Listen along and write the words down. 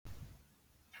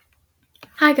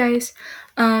Hi guys.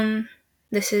 Um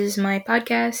this is my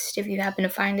podcast if you happen to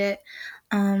find it.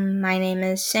 My name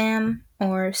is Sam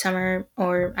or Summer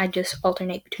or I just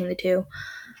alternate between the two.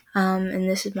 And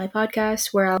this is my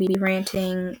podcast where I'll be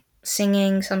ranting,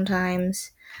 singing sometimes,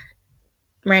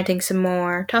 ranting some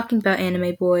more, talking about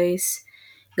anime boys,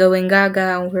 going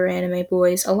gaga over anime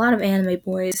boys, a lot of anime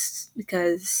boys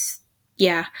because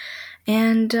yeah,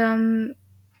 and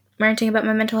ranting about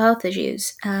my mental health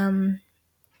issues.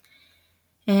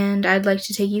 And I'd like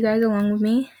to take you guys along with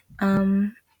me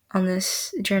on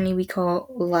this journey we call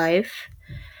life.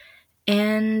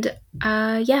 And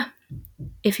yeah,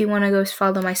 if you want to go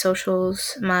follow my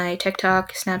socials, my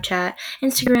TikTok, Snapchat,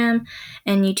 Instagram,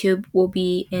 and YouTube will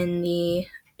be in the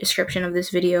description of this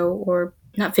video, or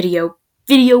not video,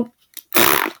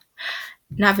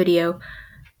 not video,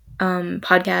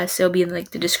 podcast. It'll be in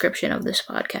like the description of this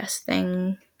podcast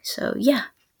thing. So yeah,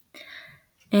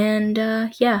 and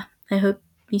yeah, I hope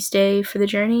you stay for the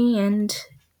journey, and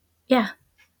yeah.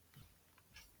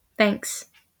 Thanks.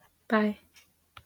 Bye.